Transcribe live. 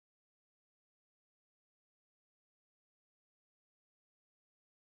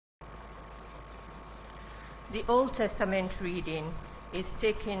The Old Testament reading is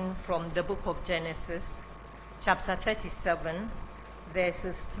taken from the book of Genesis, chapter 37,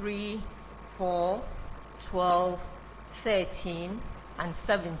 verses 3, 4, 12, 13, and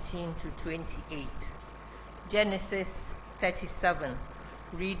 17 to 28. Genesis 37,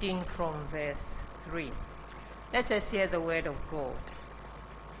 reading from verse 3. Let us hear the word of God.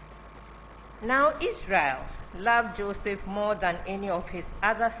 Now Israel loved Joseph more than any of his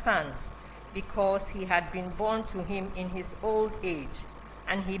other sons, because he had been born to him in his old age,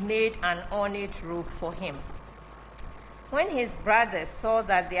 and he made an ornate robe for him. When his brothers saw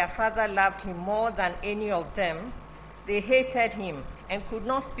that their father loved him more than any of them, they hated him and could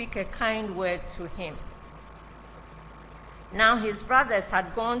not speak a kind word to him. Now his brothers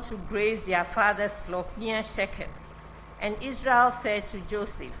had gone to graze their father's flock near Shechem, and Israel said to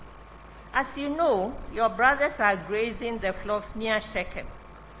Joseph, "As you know, your brothers are grazing the flocks near Shechem.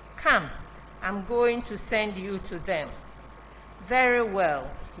 Come, I'm going to send you to them." "Very well,"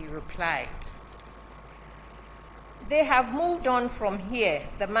 he replied. "They have moved on from here,"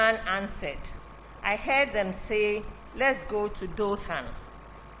 the man answered. "I heard them say, 'Let's go to Dothan.'"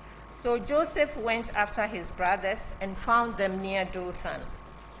 So Joseph went after his brothers and found them near Dothan.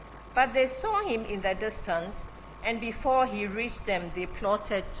 But they saw him in the distance, and before he reached them, they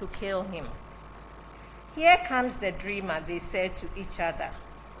plotted to kill him. "Here comes the dreamer," they said to each other.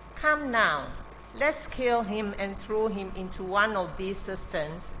 "Come now, let's kill him and throw him into one of these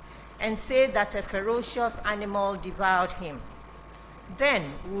cisterns and say that a ferocious animal devoured him.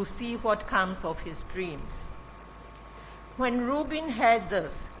 Then we'll see what comes of his dreams." When Reuben heard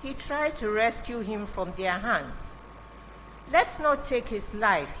this, he tried to rescue him from their hands. "Let's not take his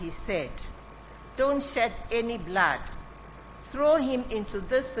life," he said. "Don't shed any blood. Throw him into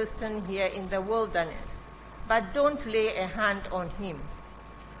this cistern here in the wilderness, but don't lay a hand on him."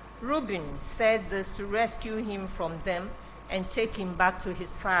 Reuben said this to rescue him from them and take him back to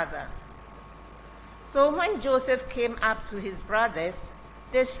his father. So when Joseph came up to his brothers,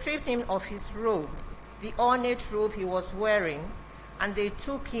 they stripped him of his robe, the ornate robe he was wearing, and they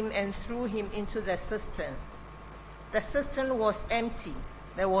took him and threw him into the cistern. The cistern was empty.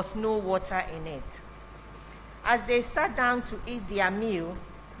 There was no water in it. As they sat down to eat their meal,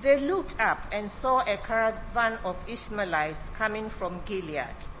 they looked up and saw a caravan of Ishmaelites coming from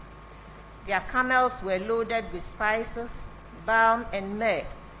Gilead. Their camels were loaded with spices, balm, and myrrh,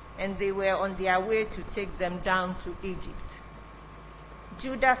 and they were on their way to take them down to Egypt.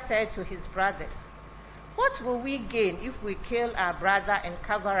 Judah said to his brothers, "What will we gain if we kill our brother and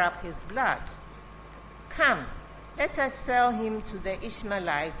cover up his blood? Come, let us sell him to the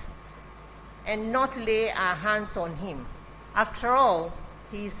Ishmaelites and not lay our hands on him. After all,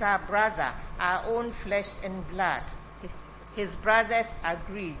 he is our brother, our own flesh and blood." His brothers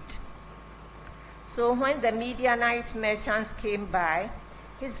agreed. So when the Midianite merchants came by,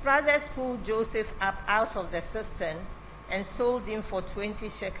 his brothers pulled Joseph up out of the cistern and sold him for 20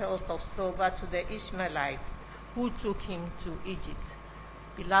 shekels of silver to the Ishmaelites, who took him to Egypt.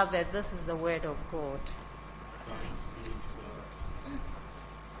 Beloved, this is the word of God. Thanks be to God.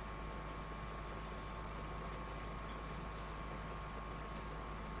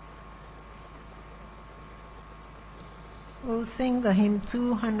 We'll sing the hymn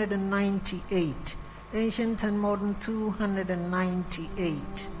 298, ancient and modern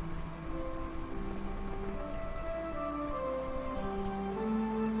 298.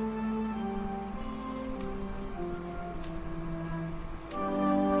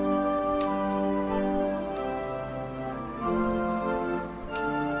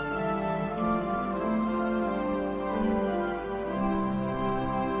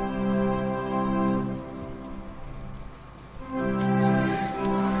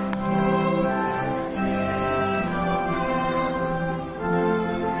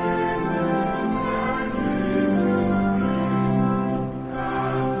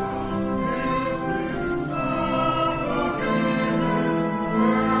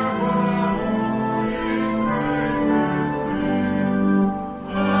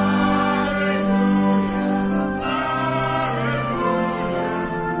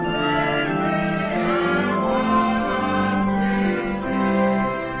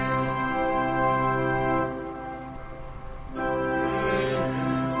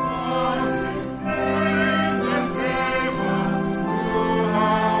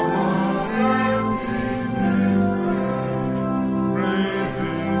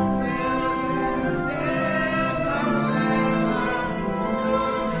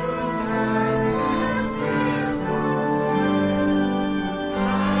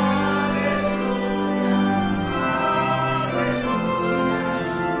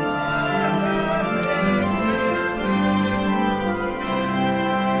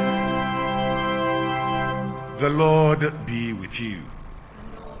 The Lord be with you.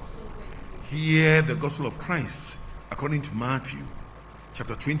 Hear the gospel of Christ according to Matthew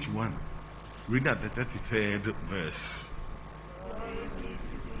chapter 21, reading at the 33rd verse.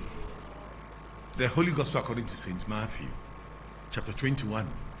 The Holy Gospel according to St. Matthew chapter 21,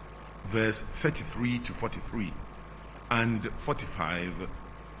 verse 33 to 43 and 45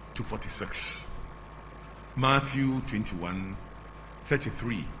 to 46. Matthew 21,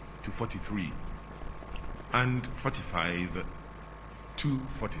 33 to 43 and 45 to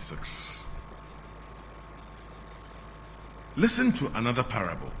 46. Listen to another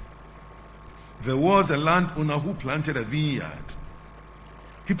parable. There was a landowner who planted a vineyard.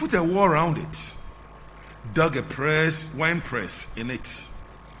 He put a wall around it, dug a wine press in it,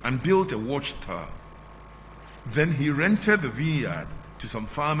 and built a watchtower. Then he rented the vineyard to some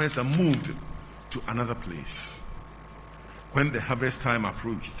farmers and moved to another place. When the harvest time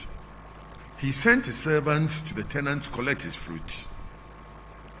approached, he sent his servants to the tenants to collect his fruit.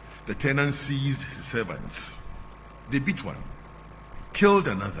 The tenants seized his servants. They beat one, killed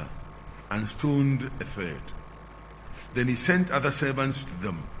another, and stoned a third. Then he sent other servants to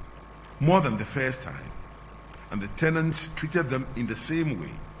them, more than the first time, and the tenants treated them in the same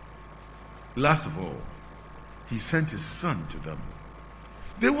way. Last of all, he sent his son to them.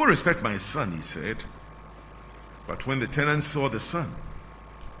 They will respect my son, he said. But when the tenants saw the son,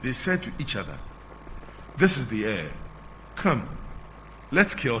 they said to each other, "This is the heir. Come,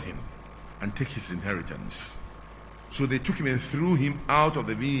 let's kill him and take his inheritance." So they took him and threw him out of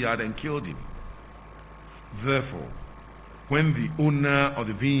the vineyard and killed him. Therefore, when the owner of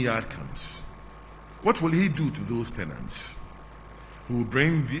the vineyard comes, what will he do to those tenants? He will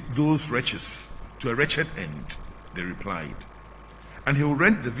bring those wretches to a wretched end, they replied. And he will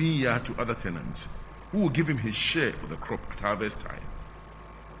rent the vineyard to other tenants, who will give him his share of the crop at harvest time.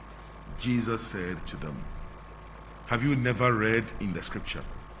 Jesus said to them, "Have you never read in the scripture,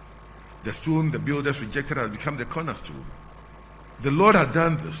 the stone the builders rejected has become the cornerstone? The Lord had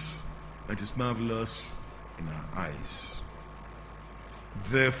done this, and it is marvelous in our eyes.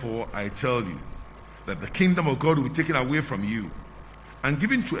 Therefore, I tell you that the kingdom of God will be taken away from you and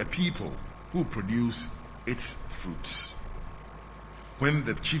given to a people who produce its fruits." When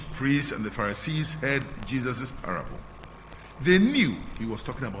the chief priests and the Pharisees heard Jesus' parable, they knew he was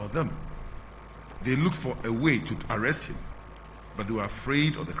talking about them. They looked for a way to arrest him, but they were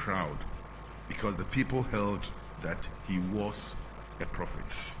afraid of the crowd because the people held that he was a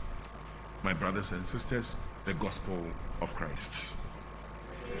prophet. My brothers and sisters, the gospel of Christ.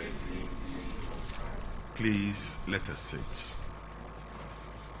 Please let us sit.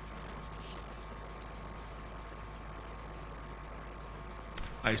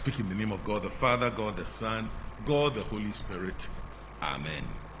 I speak in the name of God the Father, God the Son, God the Holy Spirit. Amen.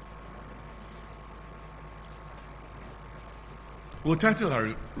 We'll title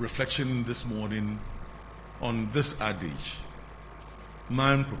our reflection this morning on this adage: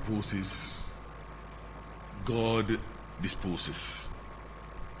 man proposes, God disposes.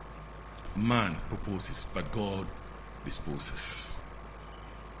 Man proposes, but God disposes.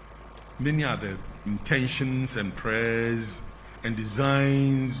 Many are the intentions and prayers and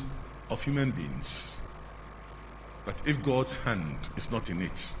designs of human beings, but if God's hand is not in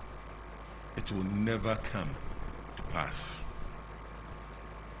it, it will never come to pass.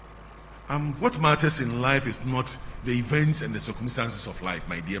 What matters in life is not the events and the circumstances of life,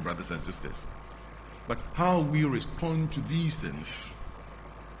 my dear brothers and sisters, but how we respond to these things.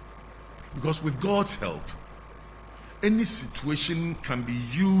 Because with God's help, any situation can be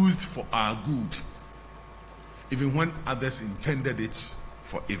used for our good, even when others intended it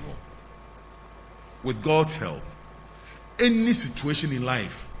for evil. With God's help, any situation in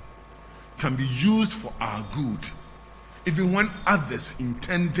life can be used for our good, even when others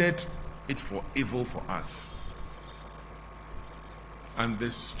intended it for evil for us. And the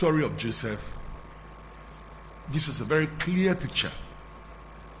story of Joseph gives us a very clear picture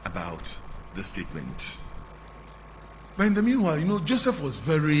about the statement. But in the meanwhile, Joseph was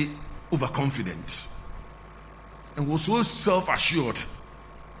very overconfident and was so self-assured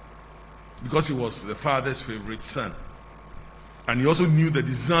because he was the father's favorite son. And he also knew the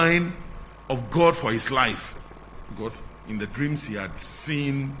design of God for his life, because in the dreams he had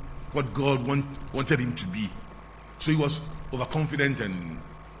seen what God wanted him to be. So he was overconfident and,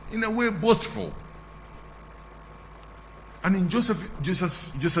 in a way, boastful. And in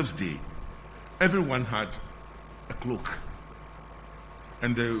Joseph's day, everyone had a cloak,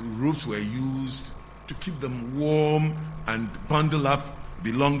 and the ropes were used to keep them warm and bundle up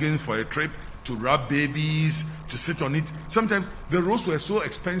belongings for a trip, to wrap babies, to sit on it. Sometimes the ropes were so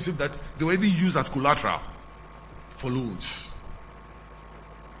expensive that they were even used as collateral. for loads.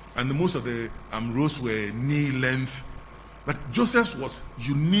 And most of the robes were knee length. But Joseph's was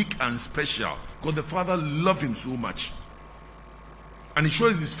unique and special because the father loved him so much. And he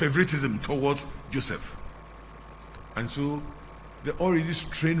shows his favoritism towards Joseph. And so the already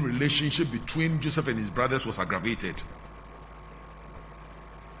strained relationship between Joseph and his brothers was aggravated.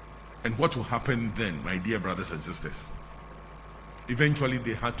 And what will happen then, my dear brothers and sisters? Eventually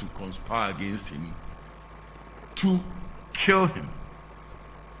they had to conspire against him to kill him.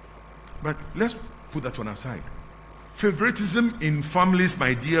 But let's put that one aside. Favoritism in families,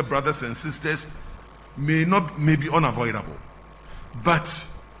 my dear brothers and sisters, may be unavoidable, but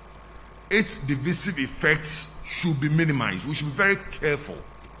its divisive effects should be minimized. We should be very careful,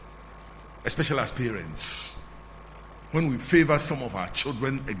 especially as parents, when we favor some of our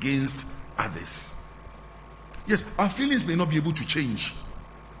children against others. Yes, our feelings may not be able to change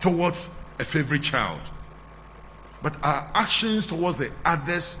towards a favorite child, but our actions towards the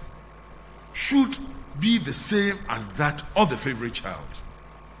others should be the same as that of the favorite child.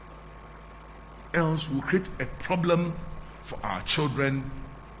 Else we'll create a problem for our children,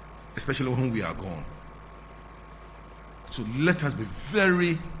 especially when we are gone. So let us be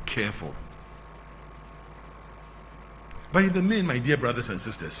very careful. But in the main, my dear brothers and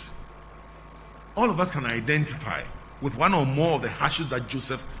sisters, all of us can identify with one or more of the hardships that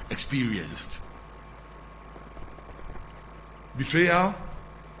Joseph experienced. Betrayal.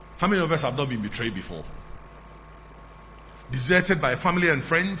 How many of us have not been betrayed before? Deserted by family and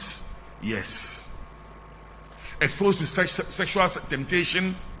friends? Yes. Exposed to sexual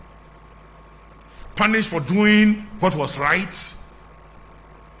temptation? Punished for doing what was right?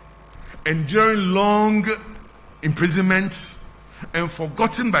 Enduring long imprisonment and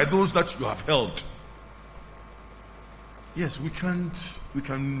forgotten by those that you have held? Yes, we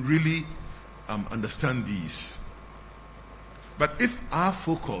can really understand these. But if our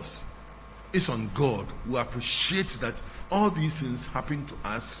focus is on God, we appreciate that all these things happen to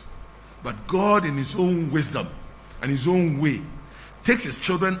us, but God in his own wisdom and his own way takes his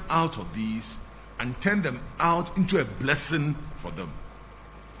children out of these and turn them out into a blessing for them.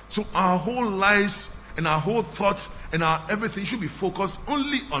 So our whole lives and our whole thoughts and our everything should be focused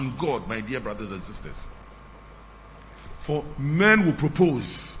only on God, my dear brothers and sisters. For men will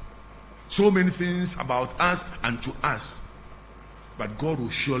propose so many things about us and to us, but God will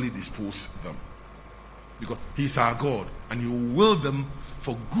surely dispose them, because he's our God and he will will them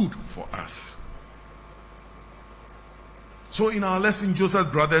for good for us. So in our lesson, Joseph's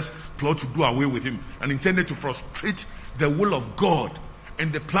brothers plot to do away with him and intended to frustrate the will of God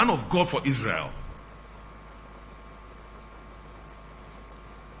and the plan of God for Israel.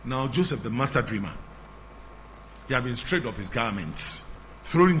 Now Joseph, the master dreamer, he had been stripped of his garments,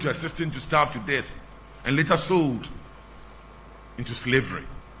 thrown into a cistern to starve to death, and later sold into slavery.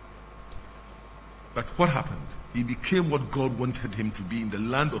 But what happened? He became what God wanted him to be in the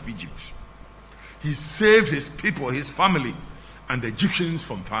land of Egypt. He saved his people, his family, and the Egyptians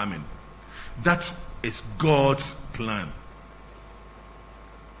from famine. That is God's plan.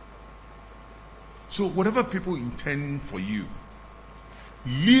 So whatever people intend for you,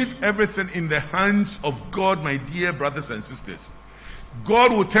 leave everything in the hands of God, my dear brothers and sisters.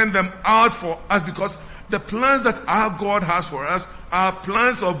 God will turn them out for us, because the plans that our God has for us are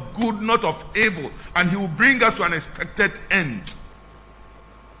plans of good, not of evil, and he will bring us to an expected end.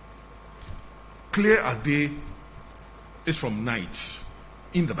 Clear as day is from night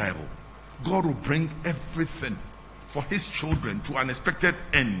in the Bible. God will bring everything for his children to an expected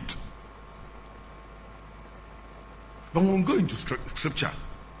end. But when we go into scripture,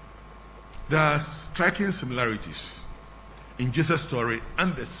 there are striking similarities in Jesus' story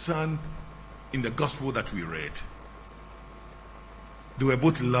and the son in the gospel that we read. They were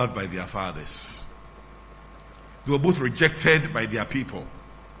both loved by their fathers. They were both rejected by their people.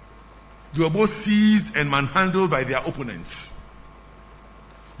 They were both seized and manhandled by their opponents.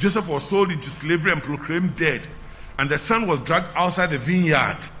 Joseph was sold into slavery and proclaimed dead, and the son was dragged outside the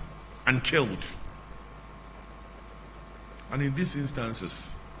vineyard and killed. And in these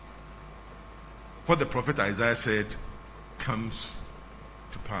instances, what the prophet Isaiah said comes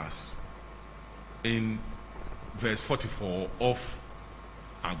to pass in verse 44 of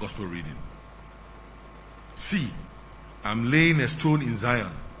our gospel reading. See, I'm laying a stone in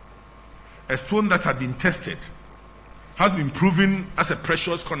Zion, a stone that had been tested, has been proven as a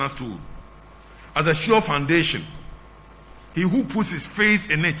precious cornerstone, as a sure foundation. He who puts his faith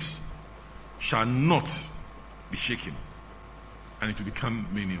in it shall not be shaken, and it will become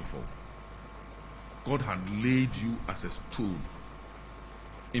meaningful. God had laid you as a stone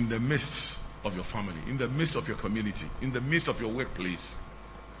in the midst of your family, in the midst of your community, in the midst of your workplace,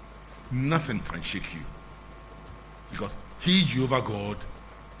 nothing can shake you. Because He, Jehovah God,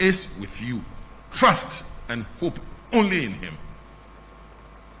 is with you. Trust and hope only in Him.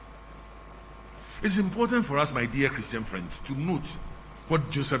 It's important for us, my dear Christian friends, to note what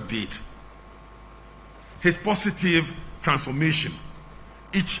Joseph did. His positive transformation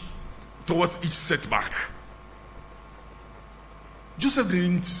towards each setback. Joseph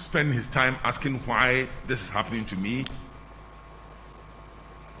didn't spend his time asking why this is happening to me.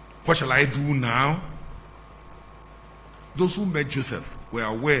 What shall I do now? Those who met Joseph were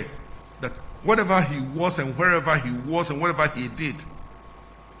aware that whatever he was and wherever he was and whatever he did,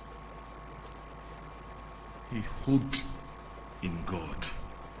 he hoped in God.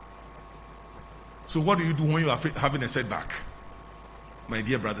 So what do you do when you are having a setback? My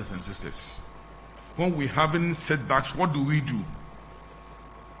dear brothers and sisters, when we're having setbacks, what do we do?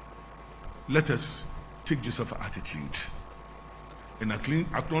 Let us take Joseph's attitude and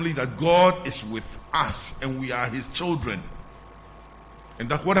acknowledge that God is with us and we are His children, and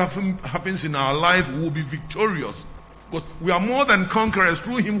that what happens in our life will be victorious, because we are more than conquerors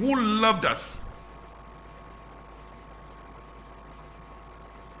through Him who loved us.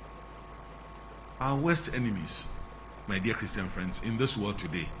 Our worst enemies, my dear Christian friends, in this world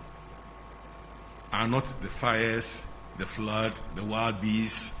today are not the fires, the flood, the wild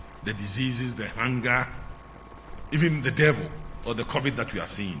beasts, the diseases, the hunger, even the devil or the COVID that we are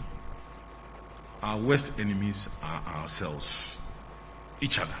seeing. Our worst enemies are ourselves,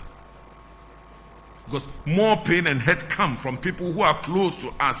 each other. Because more pain and hurt come from people who are close to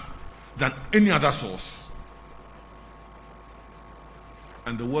us than any other source.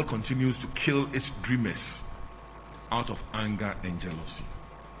 And the world continues to kill its dreamers out of anger and jealousy.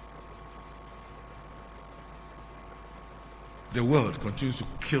 The world continues to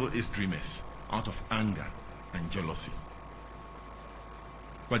kill its dreamers out of anger and jealousy.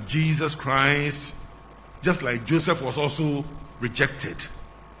 But Jesus Christ, just like Joseph, was also rejected.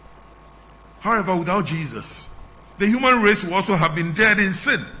 However, without Jesus, the human race would also have been dead in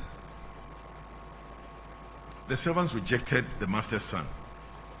sin. The servants rejected the master's son.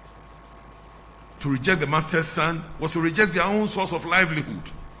 To reject the master's son was to reject their own source of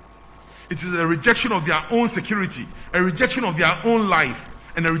livelihood. It is a rejection of their own security, a rejection of their own life,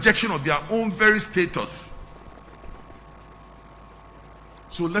 and a rejection of their own very status.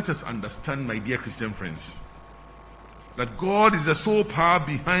 So let us understand, my dear Christian friends, that God is the sole power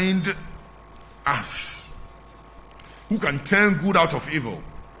behind us, who can turn good out of evil.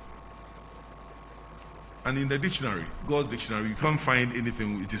 And in the dictionary, God's dictionary, you can't find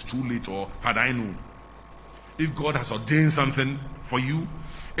anything, it is too late, or had I known. If God has ordained something for you,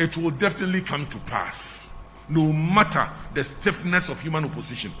 it will definitely come to pass, no matter the stiffness of human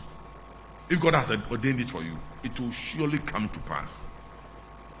opposition. If God has ordained it for you, it will surely come to pass.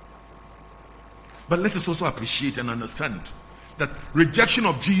 But let us also appreciate and understand that rejection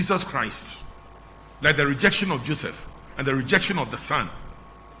of Jesus Christ, like the rejection of Joseph and the rejection of the Son,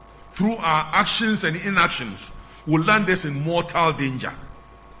 through our actions and inactions, will land us in mortal danger.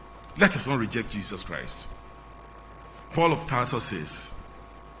 Let us not reject Jesus Christ. Paul of Tarsus says,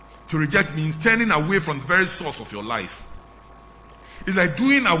 to reject means turning away from the very source of your life. It's like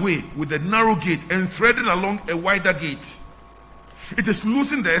doing away with the narrow gate and threading along a wider gate. It is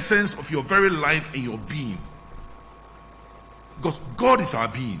losing the essence of your very life and your being. Because God is our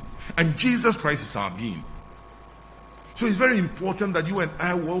being and Jesus Christ is our being. So it's very important that you and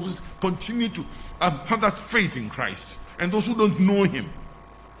I will always continue to have that faith in Christ. And those who don't know Him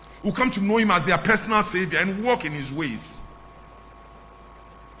will come to know Him as their personal Savior and walk in His ways.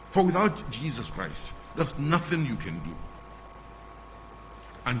 For without Jesus Christ, there's nothing you can do.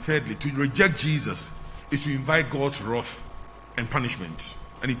 And thirdly, to reject Jesus is to invite God's wrath and punishment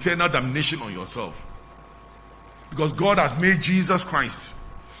and eternal damnation on yourself. Because God has made Jesus Christ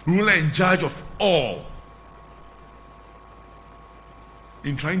ruler in charge of all.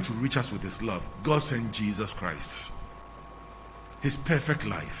 In trying to reach us with His love, God sent Jesus Christ. His perfect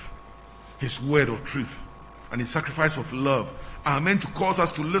life, His word of truth, and His sacrifice of love are meant to cause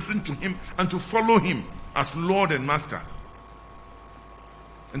us to listen to Him and to follow Him as Lord and Master.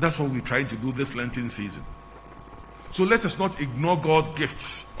 And that's what we're trying to do this Lenten season. So let us not ignore God's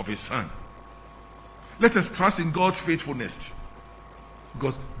gifts of His Son. Let us trust in God's faithfulness,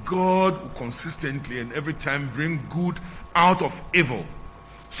 because God will consistently and every time bring good out of evil,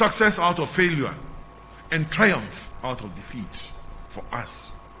 success out of failure, and triumph out of defeat for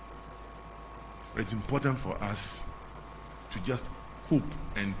us. But it's important for us to just hope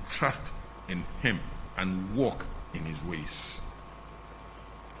and trust in Him and walk in His ways.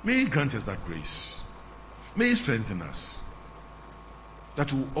 May He grant us that grace. May He strengthen us,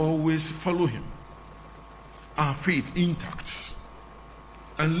 that we'll always follow Him, our faith intact,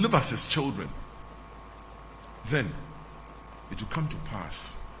 and live as His children. Then it will come to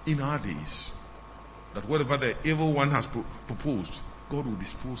pass in our days that whatever the evil one has proposed, God will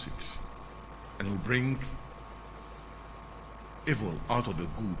dispose it, and He will bring evil out of the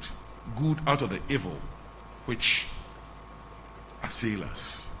good out of the evil which assail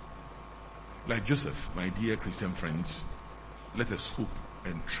us. Like Joseph, my dear Christian friends, let us hope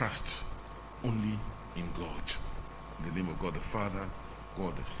and trust only in God. In the name of God the Father,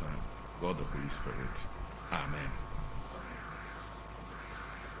 God the Son, God the Holy Spirit. Amen.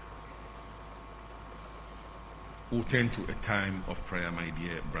 We'll turn to a time of prayer, my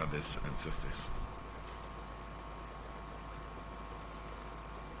dear brothers and sisters.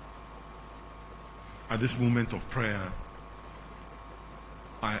 At this moment of prayer,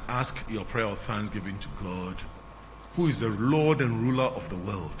 I ask your prayer of thanksgiving to God, who is the Lord and ruler of the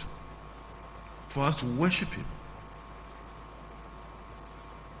world, for us to worship Him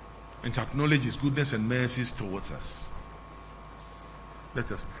and to acknowledge His goodness and mercies towards us.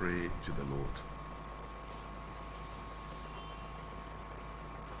 Let us pray to the Lord.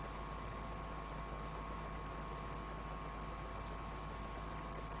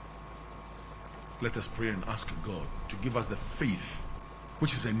 Let us pray and ask God to give us the faith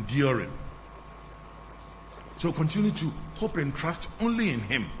which is enduring. So continue to hope and trust only in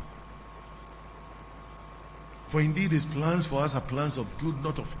Him. For indeed His plans for us are plans of good,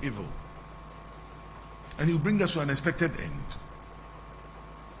 not of evil. And He will bring us to an expected end.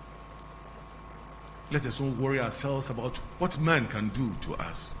 Let us not worry ourselves about what man can do to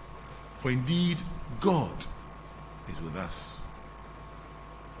us. For indeed God is with us.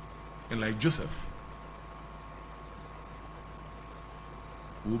 And like Joseph,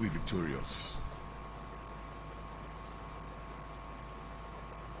 we will be victorious.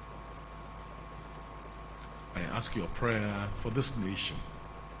 I ask your prayer for this nation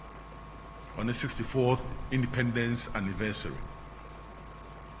on the 64th independence anniversary,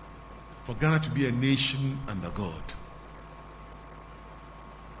 for Ghana to be a nation under God,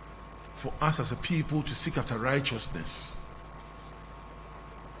 for us as a people to seek after righteousness,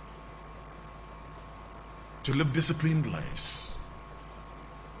 to live disciplined lives,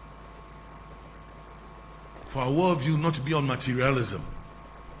 for our worldview not to be on materialism,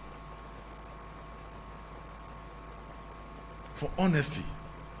 for honesty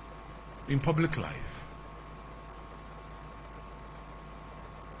in public life,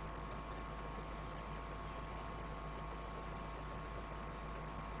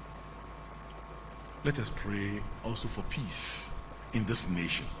 let us pray also for peace in this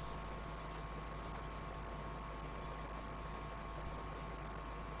nation.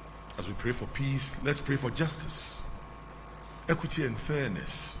 As we pray for peace, let's pray for justice, equity and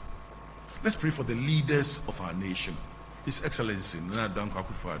fairness. Let's pray for the leaders of our nation, His Excellency Nana Dankwa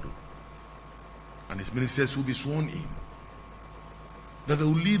Akufo-Addo, and his ministers who will be sworn in, that they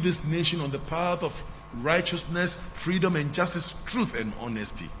will lead this nation on the path of righteousness, freedom and justice, truth and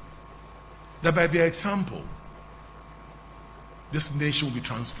honesty. That by their example, this nation will be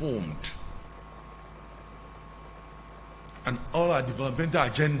transformed, and all our developmental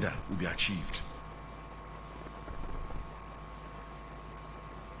agenda will be achieved.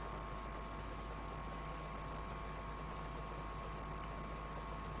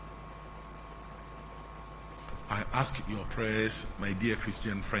 I ask your prayers, my dear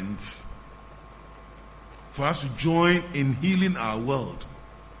Christian friends, for us to join in healing our world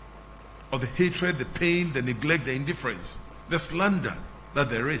of the hatred, the pain, the neglect, the indifference, the slander that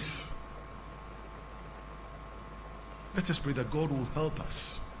there is. Let us pray that God will help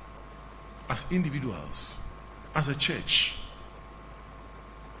us as individuals, as a church,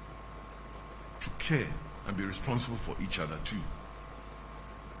 to care and be responsible for each other too.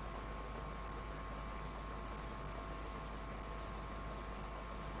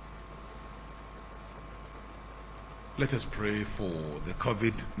 Let us pray for the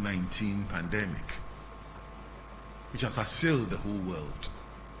COVID-19 pandemic, which has assailed the whole world.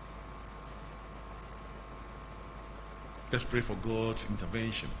 Let's pray for God's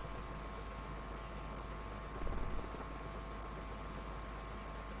intervention.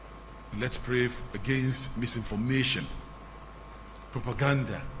 Let's pray against misinformation,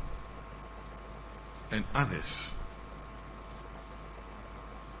 propaganda, and others,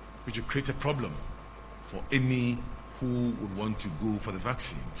 which will create a problem for any who would want to go for the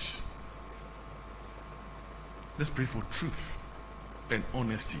vaccines. Let's pray for truth and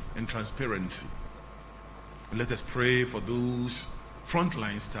honesty and transparency. And let us pray for those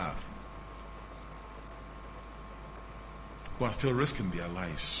frontline staff who are still risking their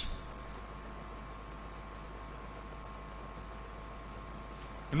lives.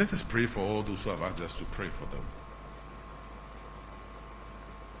 And let us pray for all those who have asked us to pray for them.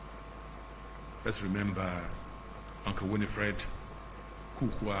 Let's remember Uncle Winifred,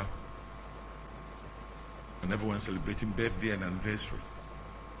 Kukwa, and everyone celebrating birthday and anniversary.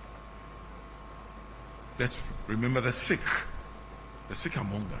 Let's remember the sick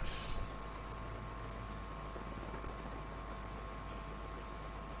among us.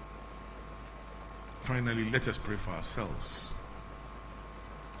 Finally, let us pray for ourselves.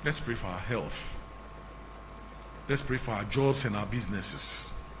 Let's pray for our health. Let's pray for our jobs and our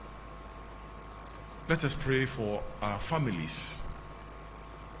businesses. Let us pray for our families.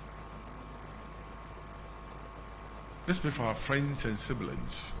 Let's pray for our friends and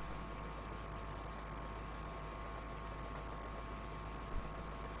siblings.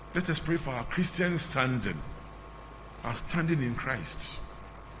 Let us pray for our Christian standing, our standing in Christ.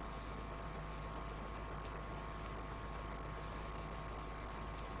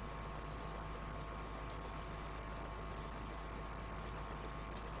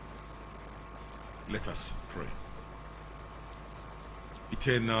 Let us pray.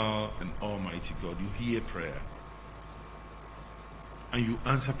 Eternal and Almighty God, you hear prayer and you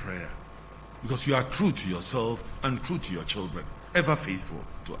answer prayer because you are true to yourself and true to your children, ever faithful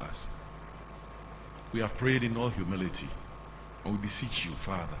to us. We have prayed in all humility, and we beseech you,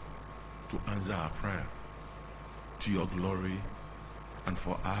 Father, to answer our prayer to your glory and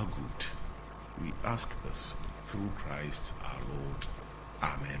for our good. We ask this through Christ our Lord.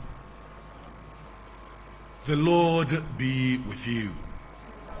 Amen. The Lord be with you.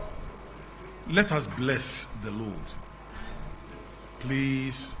 Let us bless the Lord.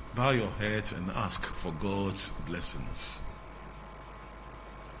 Please bow your heads and ask for God's blessings.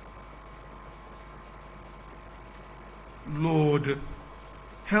 Lord,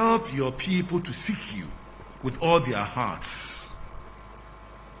 help your people to seek you with all their hearts.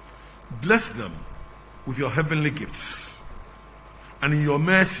 Bless them with your heavenly gifts, and in your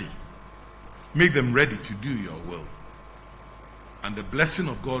mercy, make them ready to do your will. And the blessing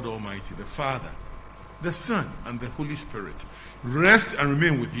of God Almighty, the Father, the Son, and the Holy Spirit rest and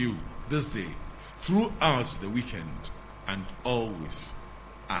remain with you this day, throughout the weekend, and always.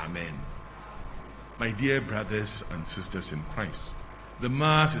 Amen. My dear brothers and sisters in Christ, the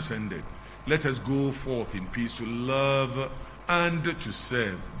Mass is ended. Let us go forth in peace to love and to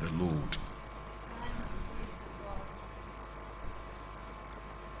serve the Lord.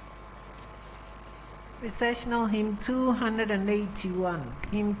 Recessional hymn 281.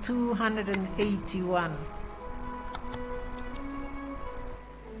 Hymn 281.